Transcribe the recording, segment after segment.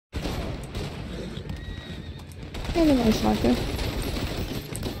Maybe most likely.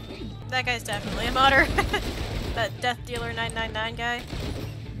 That guy's definitely a modder. That Death Dealer 999 guy.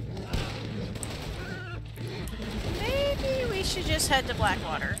 Maybe we should just head to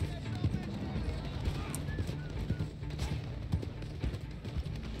Blackwater.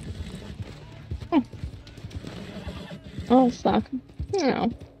 Oh, fuck.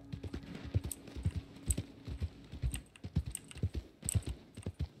 No.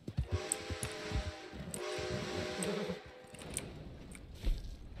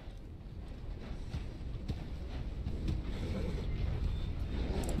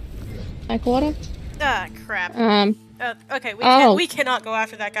 Blackwater? Ah, crap. Okay, we cannot go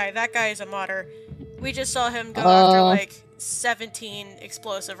after that guy. That guy is a modder. We just saw him go after, like, 17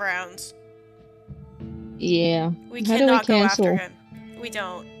 explosive rounds. Yeah. We cannot go after him. We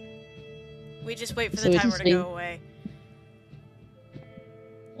don't. We just wait for the timer to go away.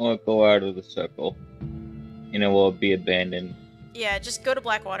 Or go out of the circle. And it will be abandoned. Yeah, just go to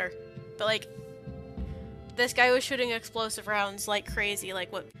Blackwater. But, like, this guy was shooting explosive rounds like crazy,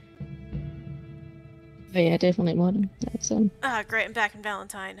 like what... Oh, yeah, definitely modern. That's Ah, great, I'm back in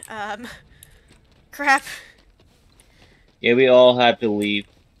Valentine. Crap. Yeah, we all have to leave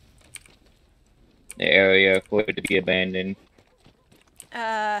the area for it to be abandoned.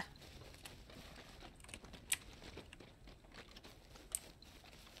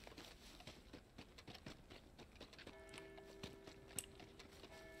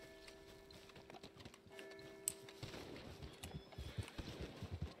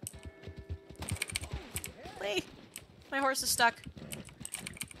 Lee! My horse is stuck.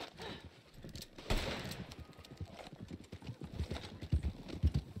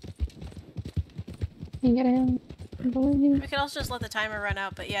 Can you get out? We can also just let the timer run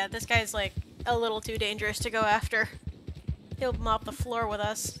out, but yeah, this guy's like a little too dangerous to go after. He'll mop the floor with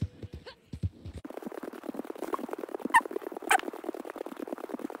us.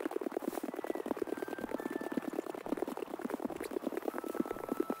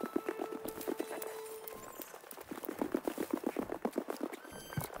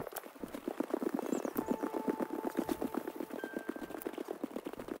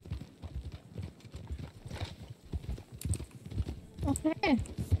 Okay.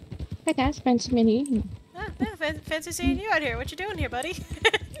 Hey guys, fancy meeting you. Ah, yeah, fancy seeing you out here. What you doing here, buddy?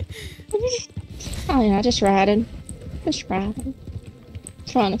 Oh yeah, just riding. Just riding.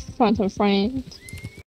 Trying to find some friends.